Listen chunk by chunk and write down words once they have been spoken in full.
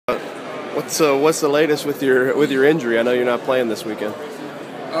What's the latest with your injury? I know you're not playing this weekend.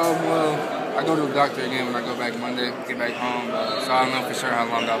 Well, I go to the doctor again when I go back Monday, get back home, so I don't know for sure how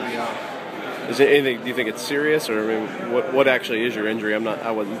long I'll be out. Is it anything? Do you think it's serious, or I mean, what actually is your injury?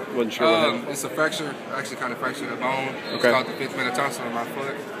 I wasn't sure. What happened. It's a fracture. I actually kind of fractured a bone. It's Okay. called the fifth metatarsal in my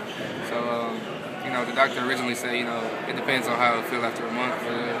foot. So, the doctor originally said, it depends on how it feels after a month,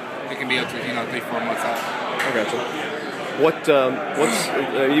 but it can be up to 3-4 months out. I gotcha. What's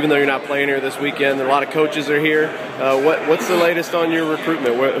even though you're not playing here this weekend, a lot of coaches are here. What's the latest on your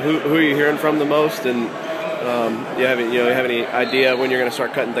recruitment? Who are you hearing from the most, and you have any idea when you're going to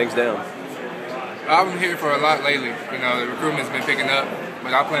start cutting things down? I've been here for a lot lately. The recruitment's been picking up,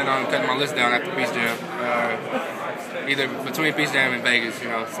 but I plan on cutting my list down after Peach Jam, either between Peach Jam and Vegas,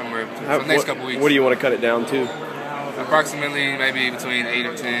 somewhere between. So the next couple weeks. What do you want to cut it down to? Approximately maybe between 8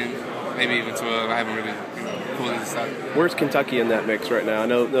 or 10, maybe even 12. I haven't really fully decided. Where's Kentucky in that mix right now? I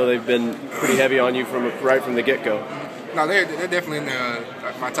know they've been pretty heavy on you right from the get-go. No, they're definitely in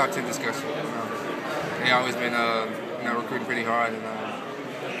my top 10 discussion. They've always been recruiting pretty hard, and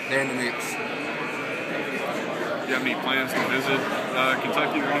they're in the mix. Do you have any plans to visit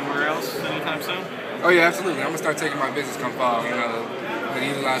Kentucky or anywhere else anytime soon? Oh yeah, absolutely. I'm gonna start taking my visits come fall. I'm gonna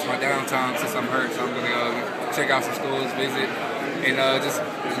utilize my downtime since I'm hurt, so I'm gonna go check out some schools, visit, and just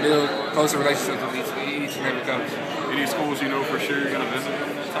build closer relationships with each and every coach. Any schools you know for sure you're gonna visit?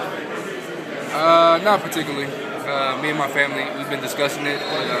 Not particularly. Me and my family, we've been discussing it,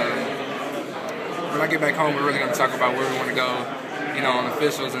 but when I get back home, we're really gonna talk about where we want to go, on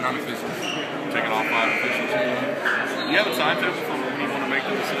officials and unofficials. Taking off by officials. Do you have a timetable for when you want to make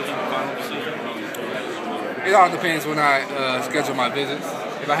the decision, the final decision? It all depends when I schedule my visits.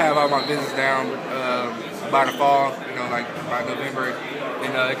 If I have all my visits down by the fall, like by November,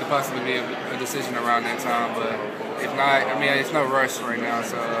 then it could possibly be a decision around that time. But if not, it's no rush right now.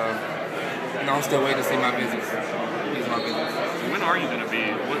 So, I'm still waiting to see my visits. When are you going to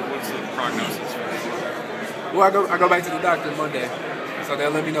be? What's the prognosis for you? Well, I go back to the doctor Monday. So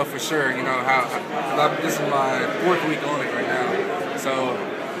they'll let me know for sure, this is my 4th week on it right now. So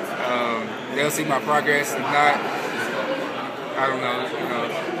they'll see my progress. If not, I don't know,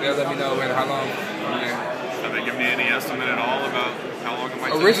 they'll let me know how long from there. Have they given you any estimate at all about how long it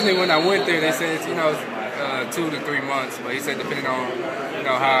might take? Originally when I went there, they said, it's 2 to 3 months. But he said depending on,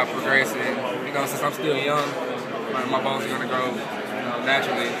 how I progress and, since I'm still young, my bones are going to grow,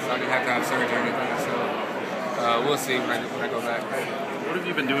 naturally. So I didn't have to have surgery or anything. So we'll see when I go back. What have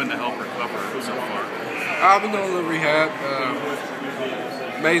you been doing to help recover so far? I've been doing a little rehab,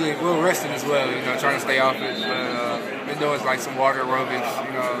 mainly, resting as well, trying to stay off it. But been doing like some water aerobics,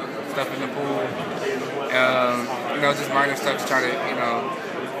 stuff in the pool, just minor stuff to try to,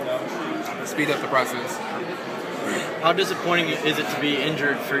 speed up the process. How disappointing is it to be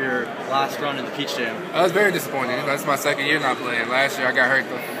injured for your last run in the Peach Jam? It was very disappointing. It's my second year not playing. Last year I got hurt,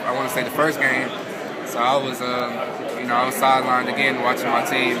 I want to say the first game. So I was, I was sidelined again watching my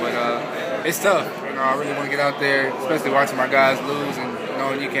team, but it's tough. I really want to get out there, especially watching my guys lose and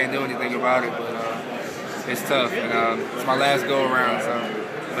knowing you can't do anything about it. But it's tough, and it's my last go around.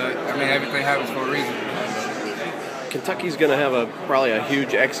 But everything happens for a reason. Kentucky's going to have probably a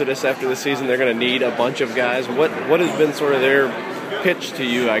huge exodus after the season. They're going to need a bunch of guys. What has been sort of their pitch to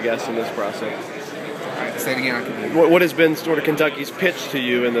you, I guess, in this process? Say it again. What has been sort of Kentucky's pitch to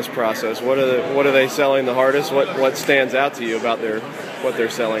you in this process? What are they selling the hardest? What stands out to you about what they're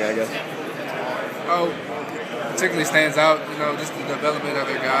selling, I guess? Oh, particularly stands out, just the development of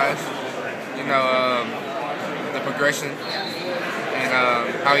their guys, the progression and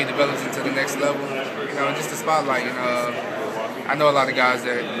how he develops into the next level, and just the spotlight. I know a lot of guys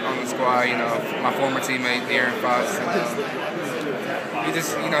that on the squad, my former teammate Aaron Fox. He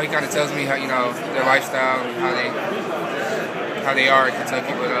just, he kind of tells me how, their lifestyle and how they are in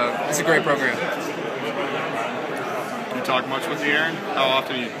Kentucky. But it's a great program. You talk much with Aaron? How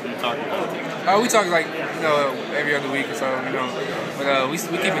often do you talk about it? We talk like, every other week or so, But we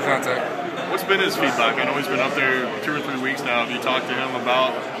keep in contact. What's been his feedback? I know he's been up there 2 or 3 weeks now. Have you talked to him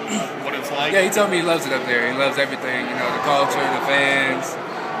about what it's like? Yeah, he told me he loves it up there. He loves everything, the culture, the fans,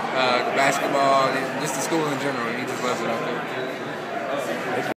 the basketball, just the school in general. He just loves it up there.